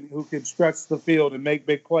who can stretch the field and make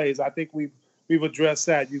big plays. I think we've addressed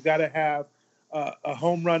that. You got to have a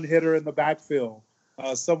home run hitter in the backfield,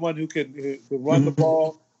 someone who can run the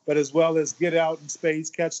ball, but as well as get out in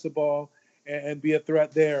space, catch the ball, and be a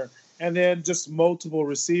threat there. And then just multiple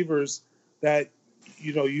receivers that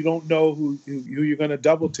you don't know who you're going to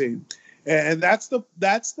double team, and that's the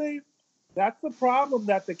problem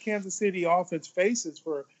that the Kansas City offense faces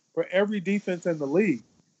for every defense in the league.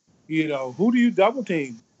 Who do you double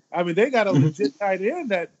team? I mean, they got a legit tight end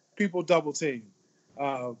that people double team.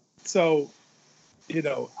 So,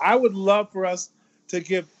 I would love for us to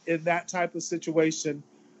give in that type of situation.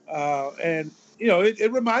 And,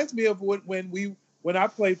 it reminds me of when I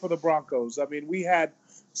played for the Broncos. I mean, we had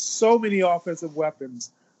so many offensive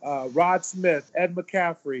weapons. Rod Smith, Ed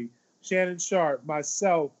McCaffrey, Shannon Sharp,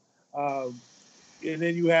 myself. And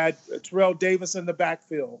then you had Terrell Davis in the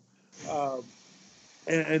backfield.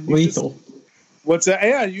 And lethal. What's that?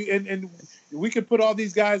 Yeah, and we could put all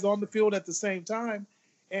these guys on the field at the same time.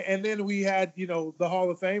 And then we had, the Hall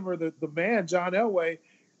of Famer, the man, John Elway,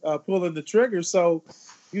 pulling the trigger. So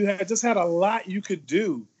you had a lot you could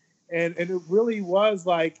do. And it really was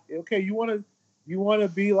like, okay, you want to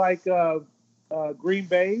be like Green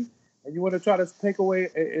Bay, and you want to try to take away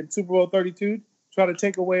in Super Bowl 32, try to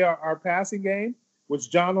take away our passing game, which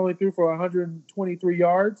John only threw for 123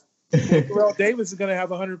 yards. Terrell Davis is going to have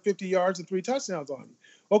 150 yards and 3 touchdowns on you.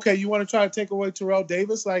 Okay, you want to try to take away Terrell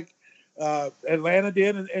Davis like Atlanta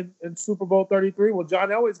did in Super Bowl 33? Well, John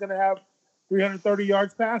Elway is going to have 330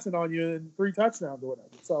 yards passing on you and 3 touchdowns or whatever.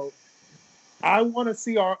 So I want to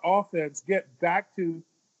see our offense get back to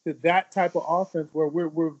that type of offense where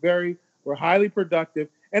we're very We're highly productive,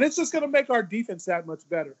 and it's just going to make our defense that much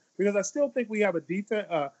better because I still think we have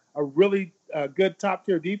a really good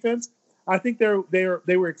top-tier defense. I think they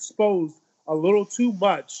were exposed a little too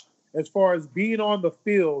much as far as being on the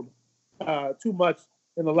field too much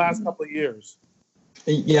in the last couple of years.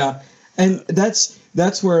 Yeah, and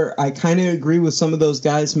that's where I kind of agree with some of those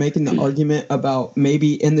guys making the argument about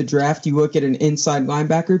maybe in the draft you look at an inside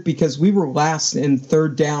linebacker because we were last in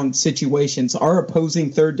third down situations. Our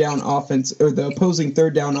opposing third down offense or the opposing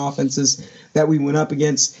third down offenses that we went up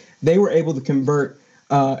against, they were able to convert.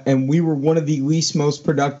 And we were one of the least most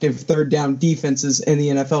productive third down defenses in the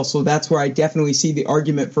NFL. So that's where I definitely see the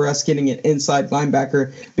argument for us getting an inside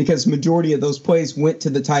linebacker because majority of those plays went to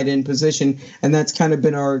the tight end position. And that's kind of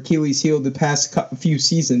been our Achilles heel the past few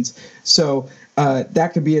seasons. So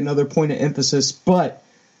that could be another point of emphasis. But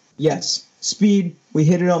yes, speed, we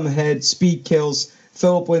hit it on the head. Speed kills.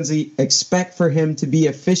 Philip Lindsay, expect for him to be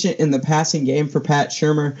efficient in the passing game for Pat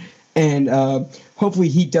Shurmur. And hopefully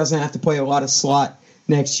he doesn't have to play a lot of slot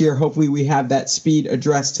next year. Hopefully we have that speed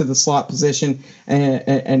addressed to the slot position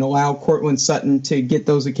and allow Courtland Sutton to get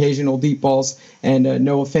those occasional deep balls and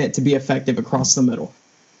Noah Fant to be effective across the middle.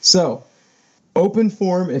 So, open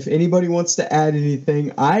forum, if anybody wants to add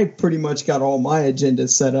anything. I pretty much got all my agenda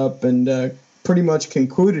set up and pretty much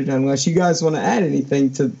concluded unless you guys want to add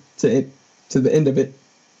anything to the end of it.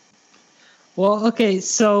 Well, okay,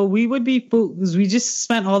 so we would be because we just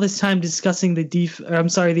spent all this time discussing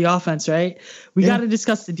the offense, right? We got to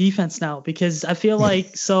discuss the defense now because I feel like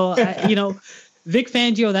Vic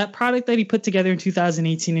Fangio, that product that he put together in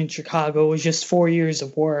 2018 in Chicago was just 4 years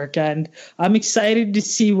of work, and I'm excited to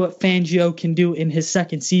see what Fangio can do in his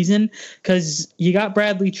second season because you got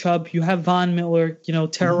Bradley Chubb, you have Von Miller,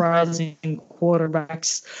 terrorizing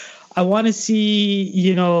quarterbacks. I want to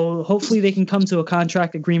see, hopefully they can come to a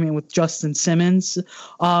contract agreement with Justin Simmons.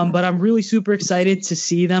 But I'm really super excited to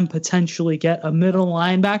see them potentially get a middle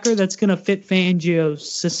linebacker that's going to fit Fangio's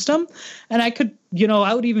system. And I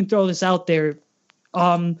would even throw this out there.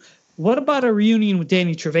 What about a reunion with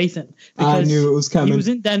Danny Trevathan? Because I knew it was coming. He was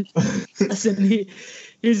in Denver. Listen,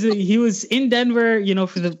 he was in Denver,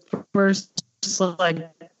 for the first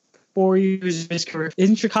 4 years of his career,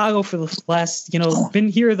 in Chicago for the last, been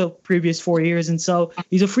here the previous 4 years. And so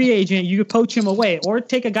he's a free agent. You could poach him away or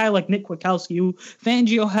take a guy like Nick Kwiatkowski, who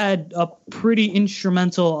Fangio had a pretty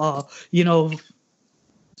instrumental,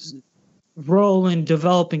 role in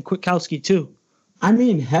developing Kwiatkowski too. I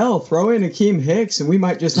mean, hell, throw in Akeem Hicks and we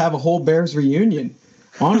might just have a whole Bears reunion.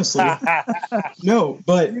 Honestly. No,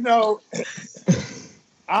 but go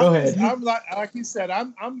ahead. I'm like you said,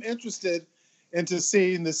 I'm interested into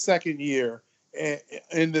seeing the second year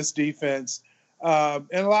in this defense. And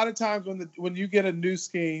a lot of times when you get a new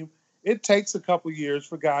scheme, it takes a couple years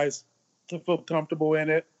for guys to feel comfortable in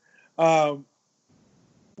it. One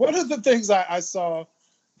of the things I saw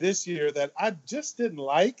this year that I just didn't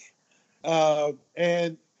like,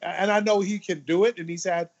 and I know he can do it and he's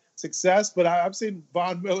had success, but I've seen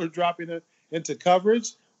Von Miller dropping it into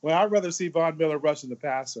coverage. Well, I'd rather see Von Miller rushing the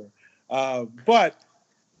passer. But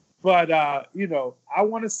I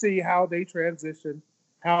want to see how they transition,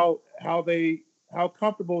 how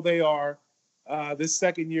comfortable they are this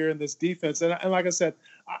second year in this defense. And like I said,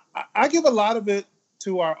 I give a lot of it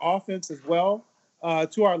to our offense as well,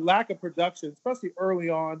 to our lack of production, especially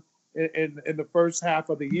early on in the first half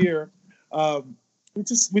of the year. We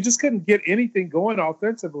just couldn't get anything going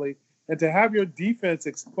offensively, and to have your defense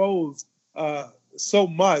exposed so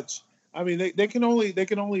much. I mean, they can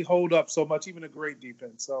only hold up so much, even a great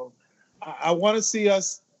defense. So I want to see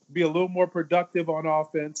us be a little more productive on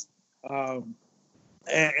offense,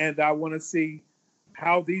 and I want to see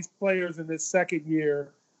how these players in this second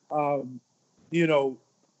year, in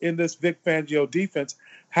this Vic Fangio defense,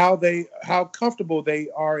 how comfortable they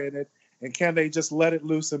are in it, and can they just let it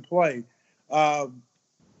loose and play? And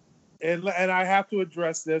I have to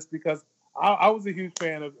address this because I was a huge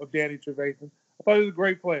fan of Danny Trevathan. I thought he was a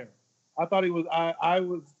great player. I thought he was.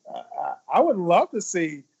 I would love to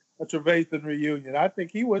see a Trevathan reunion. I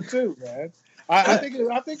think he would too, man. I think.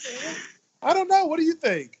 I don't know. What do you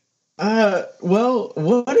think? Well,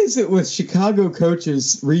 what is it with Chicago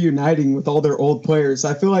coaches reuniting with all their old players?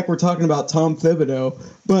 I feel like we're talking about Tom Thibodeau,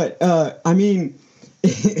 but I mean,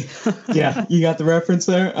 yeah, you got the reference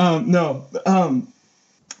there. No,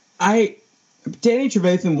 Danny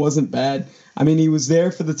Trevathan wasn't bad. I mean, he was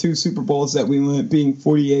there for the 2 Super Bowls that we went, being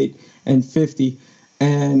 48 and 50,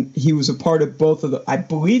 and he was a part of both of the. I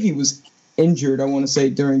believe he was injured, I want to say,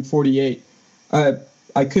 during 48.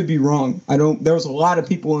 I could be wrong. There was a lot of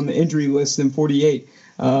people on the injury list in 48.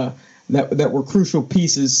 that were crucial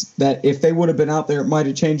pieces that if they would have been out there, it might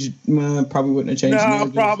have changed. Probably wouldn't have changed.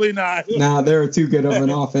 No, probably not. No, they're too good of an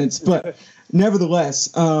offense. But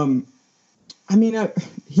nevertheless,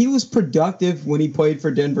 he was productive when he played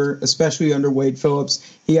for Denver, especially under Wade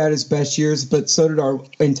Phillips. He had his best years, but so did our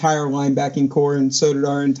entire linebacking core, and so did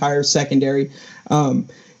our entire secondary.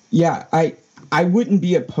 I wouldn't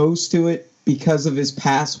be opposed to it because of his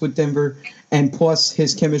past with Denver and plus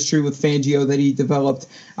his chemistry with Fangio that he developed.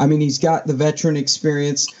 I mean, he's got the veteran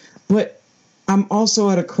experience, but I'm also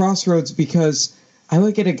at a crossroads because I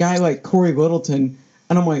look at a guy like Corey Littleton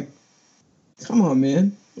and I'm like, come on,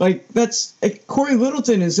 man. Like Corey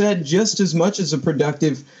Littleton has had just as much as a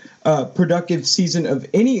productive season of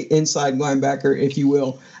any inside linebacker, if you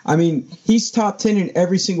will. I mean, he's top 10 in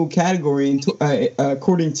every single category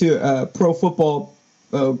according to Pro Football.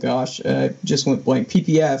 Oh gosh, just went blank.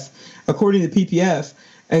 PPF, according to PPF.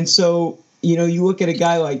 And so, you look at a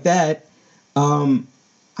guy like that,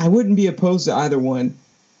 I wouldn't be opposed to either one.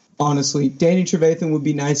 Honestly, Danny Trevathan would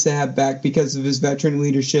be nice to have back because of his veteran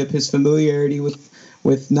leadership, his familiarity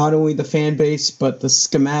with not only the fan base, but the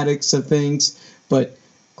schematics of things. But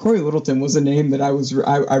Corey Littleton was a name that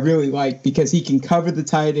I really liked because he can cover the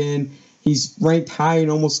tight end. He's ranked high in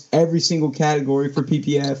almost every single category for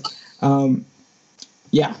PPF.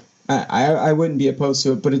 I wouldn't be opposed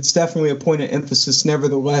to it, but it's definitely a point of emphasis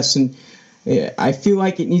nevertheless. And I feel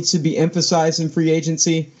like it needs to be emphasized in free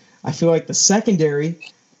agency. I feel like the secondary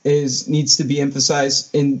needs to be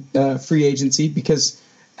emphasized in free agency because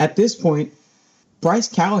at this point, Bryce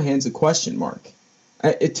Callahan's a question mark.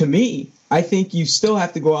 To me, I think you still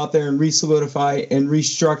have to go out there and re-solidify and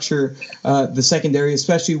restructure the secondary,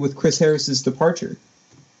 especially with Chris Harris's departure.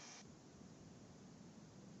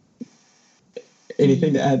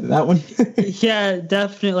 Anything to add to that one? Yeah,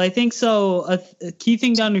 definitely. I think so. A key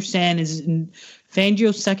thing to understand is in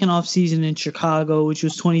Fangio's second offseason in Chicago, which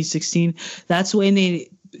was 2016, that's when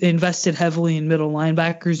they invested heavily in middle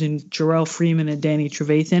linebackers in Jarrell Freeman and Danny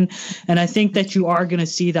Trevathan. And I think that you are going to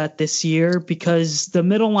see that this year because the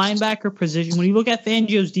middle linebacker position, when you look at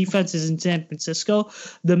Fangio's defenses in San Francisco,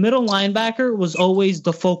 the middle linebacker was always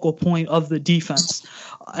the focal point of the defense.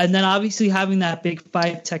 And then obviously having that big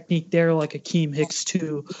five technique there, like Akeem Hicks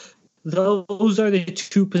too. Those are the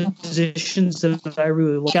two positions that I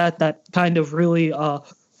really look at that kind of really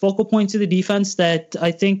focal points of the defense that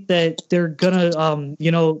I think that they're going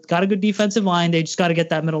to, got a good defensive line. They just got to get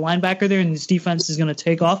that middle linebacker there, and this defense is going to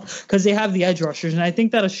take off because they have the edge rushers. And I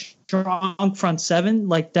think that a strong front seven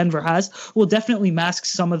like Denver has will definitely mask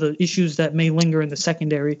some of the issues that may linger in the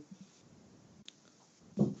secondary.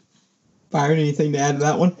 Byron, anything to add to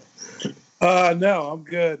that one? No, I'm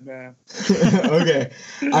good, man. Okay.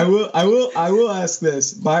 I will ask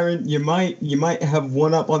this. Byron, you might have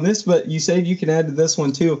one up on this, but you said you can add to this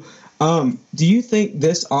one too. Do you think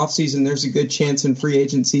this offseason there's a good chance in free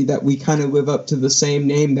agency that we kind of live up to the same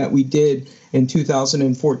name that we did in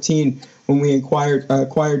 2014 when we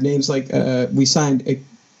acquired names like we signed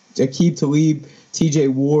Aqib Talib,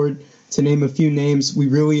 TJ Ward, to name a few names? We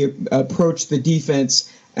really approached the defense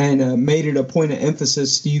and made it a point of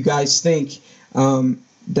emphasis. Do you guys think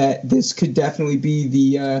that this could definitely be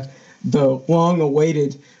the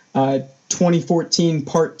long-awaited 2014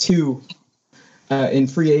 Part 2 in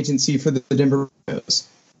free agency for the Denver Broncos?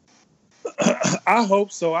 I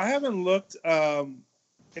hope so. I haven't looked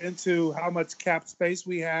into how much cap space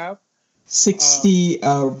we have.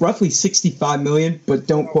 Roughly $65 million, but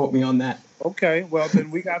don't quote me on that. Okay, well then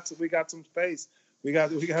we got some space. We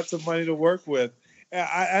got some money to work with.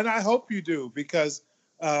 And I hope you do because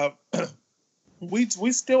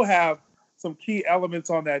we still have some key elements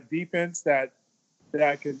on that defense that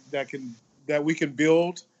we can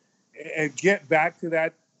build and get back to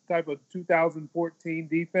that type of 2014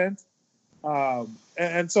 defense.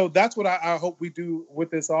 And so that's what I hope we do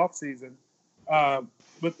with this offseason.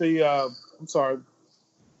 With the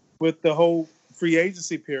whole free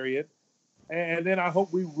agency period. And then I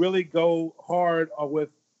hope we really go hard with,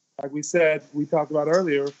 like we said, we talked about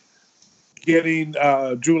earlier, getting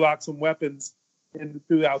Drew Lock some weapons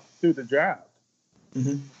through the draft.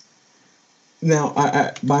 Mm-hmm. Now,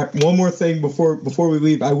 one more thing before we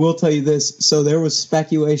leave, I will tell you this. So there was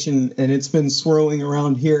speculation, and it's been swirling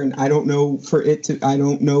around here, and I don't know if it's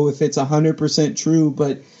 100% true,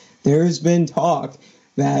 but there has been talk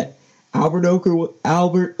that Albert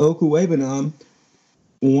Okwuegbunam,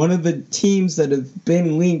 one of the teams that have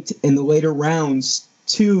been linked in the later rounds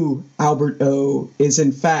to Albert O, is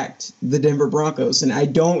in fact the Denver Broncos. And I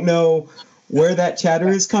don't know where that chatter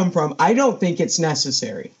has come from. I don't think it's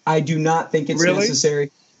necessary. I do not think it's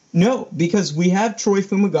necessary. No, because we have Troy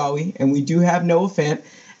Fumagalli and we do have Noah Fant.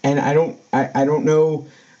 And I don't know.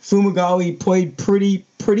 Fumagalli played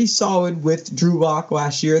pretty solid with Drew Lock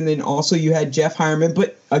last year, and then also you had Jeff Hireman.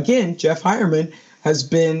 But again, Jeff Hireman has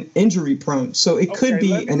been injury prone, so it could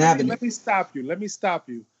be an avenue. Let me stop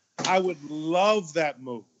you. I would love that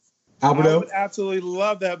move. Alberto? I would absolutely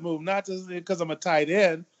love that move, not just because I'm a tight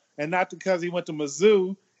end, and not because he went to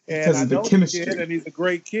Mizzou, and because of the chemistry. The kid, and he's a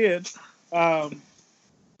great kid.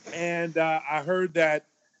 And I heard that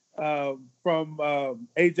from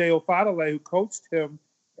A.J. Ofadale, who coached him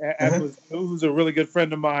at Mizzou, who's a really good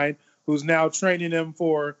friend of mine, who's now training him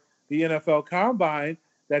for the NFL Combine,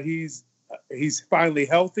 that he's finally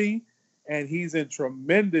healthy, and he's in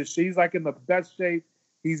tremendous. He's like in the best shape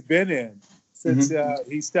he's been in since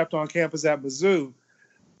he stepped on campus at Mizzou.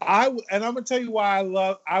 And I'm gonna tell you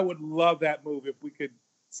why I would love that move if we could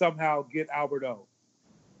somehow get Albert O.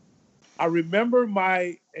 I remember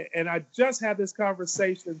and I just had this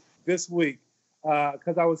conversation this week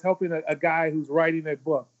because I was helping a guy who's writing a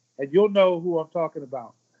book, and you'll know who I'm talking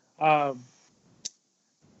about.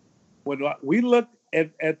 When we looked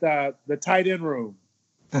at the tight end room,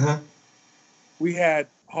 we had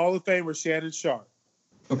Hall of Famer Shannon Sharpe.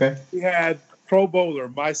 Okay. We had Pro Bowler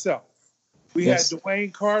myself. We had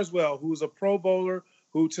Dwayne Carswell, who's a Pro Bowler,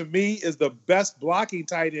 who to me is the best blocking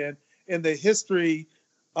tight end in the history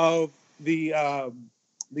of the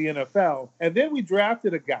NFL. And then we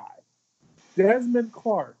drafted a guy, Desmond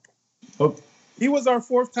Clark. Oh. He was our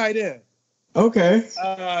fourth tight end. Okay.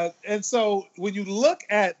 And so when you look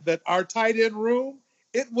at our tight end room,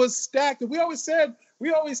 it was stacked. And we always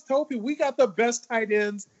told people we got the best tight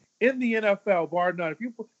ends in the NFL, bar none. If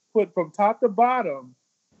you put from top to bottom,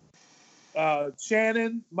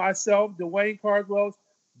 Shannon, myself, Dwayne Carswell,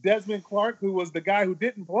 Desmond Clark, who was the guy who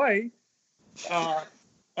didn't play,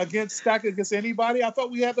 stacked against anybody, I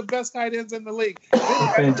thought we had the best tight ends in the league.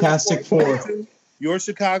 Fantastic four. Your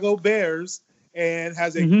Chicago Bears, and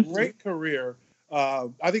has a great career.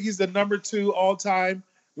 I think he's the number 2 all-time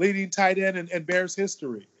leading tight end in Bears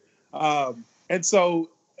history. And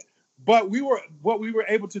so, but what we were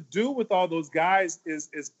able to do with all those guys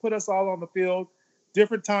is put us all on the field,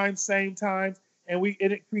 different times, same times, and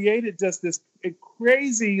it created just this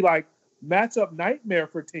crazy like matchup nightmare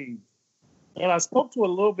for teams. And I spoke to a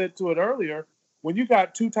little bit to it earlier. When you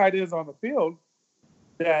got 2 tight ends on the field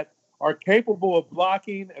that are capable of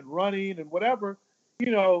blocking and running and whatever,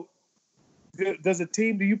 do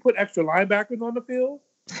you put extra linebackers on the field?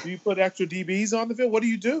 Do you put extra DBs on the field? What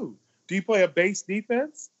do? Do you play a base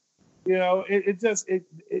defense?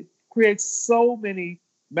 It creates so many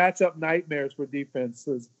matchup nightmares for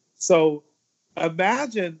defenses. So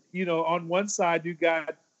imagine, on one side you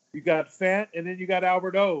got Fant, and then you got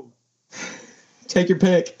Albert O. Take your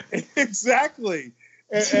pick. Exactly.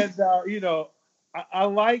 And I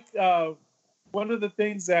like one of the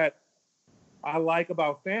things that I like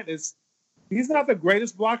about Fant is he's not the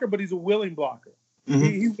greatest blocker, but he's a willing blocker.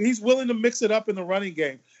 He's willing to mix it up in the running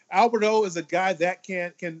game. Albert O is a guy that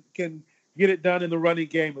can get it done in the running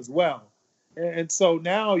game as well. And so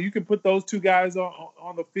now you can put those 2 guys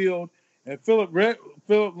on the field, and Philip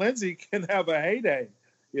Lindsay can have a heyday.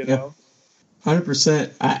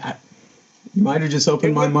 100%. You might have just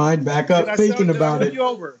opened my mind back up thinking about it.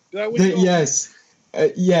 Yes.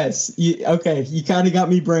 Yes. Okay. You kind of got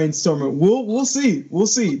me brainstorming. We'll see. We'll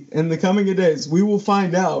see in the coming days. We will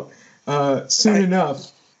find out soon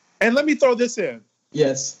enough. And let me throw this in.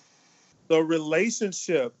 Yes. The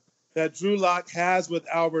relationship that Drew Lock has with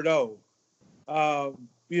Albert O.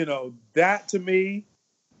 That to me,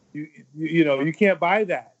 you can't buy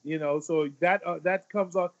that. So that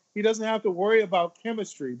comes off. He doesn't have to worry about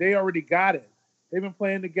chemistry. They already got it. They've been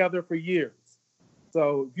playing together for years.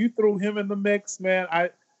 So if you threw him in the mix, man, I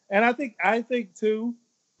think too,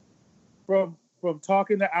 from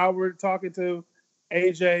talking to Albert, talking to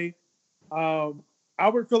AJ,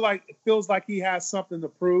 Albert feels like he has something to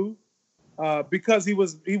prove because he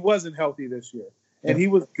wasn't healthy this year, and he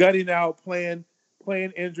was gutting out, playing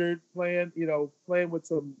injured, playing with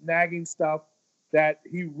some nagging stuff that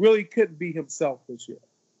he really couldn't be himself this year.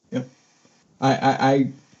 Yeah,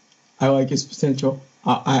 I like his potential.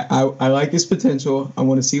 I like his potential. I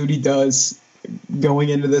want to see what he does going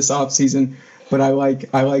into this offseason, but I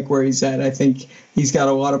like where he's at. I think he's got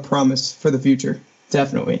a lot of promise for the future,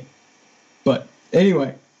 definitely. But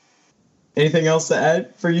anyway, anything else to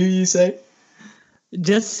add for you say?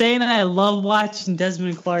 Just saying I love watching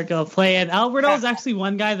Desmond Clark play. And Alberto is actually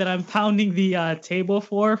one guy that I'm pounding the table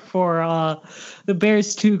for the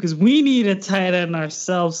Bears too, because we need a tight end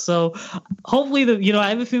ourselves. So hopefully, I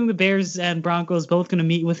have a feeling the Bears and Broncos both going to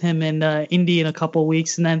meet with him in Indy in a couple of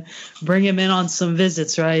weeks and then bring him in on some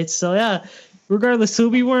visits, right? So yeah, regardless, he'll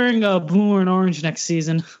be wearing blue and orange next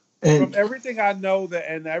season. From everything I know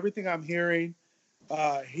and everything I'm hearing,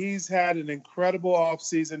 he's had an incredible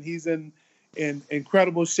offseason. He's in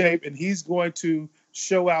incredible shape, and he's going to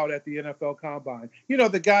show out at the NFL Combine. You know,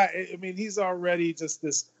 the guy, I mean, he's already just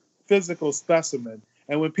this physical specimen.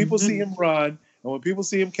 And when people see him run, and when people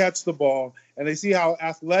see him catch the ball, and they see how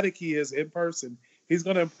athletic he is in person, he's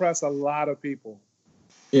going to impress a lot of people.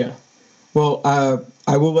 Yeah. Well,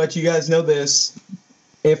 I will let you guys know this.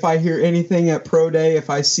 If I hear anything at Pro Day, if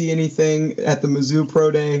I see anything at the Mizzou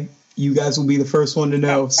Pro Day, you guys will be the first one to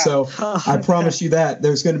know. So I promise you that.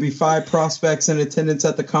 There's going to be 5 prospects in attendance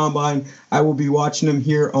at the Combine. I will be watching them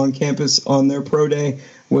here on campus on their Pro Day,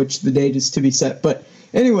 which the date is to be set. But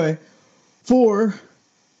anyway, for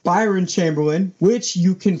Byron Chamberlain, which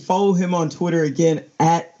you can follow him on Twitter again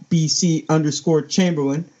at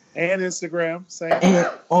BC_Chamberlain. And Instagram. Same. And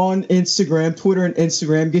on Instagram, Twitter and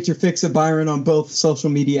Instagram. Get your fix of Byron on both social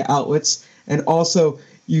media outlets. And also,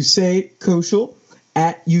 Usaid Koshul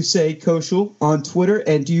at Usaid Koshul on Twitter.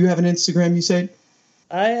 And do you have an Instagram, Usaid?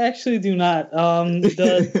 I actually do not.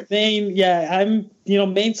 The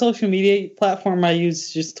main social media platform I use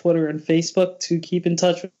is just Twitter and Facebook to keep in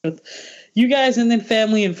touch with you guys, and then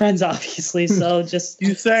family and friends, obviously. So just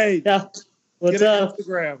Usaid. Yeah. What's Get an up?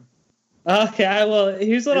 Instagram. Okay, I will.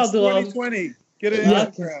 Here's what I'll do. 2020. Get an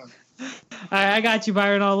Instagram. All right, I got you,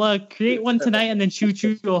 Byron. I'll create one tonight and then shoot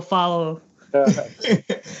you a follow.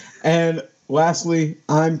 And lastly,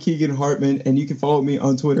 I'm Keegan Hartman, and you can follow me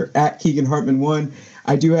on Twitter at KeeganHartman1.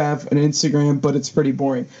 I do have an Instagram, but it's pretty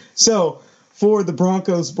boring. So for the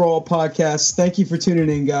Broncos Brawl podcast, thank you for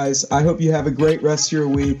tuning in, guys. I hope you have a great rest of your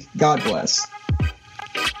week. God bless.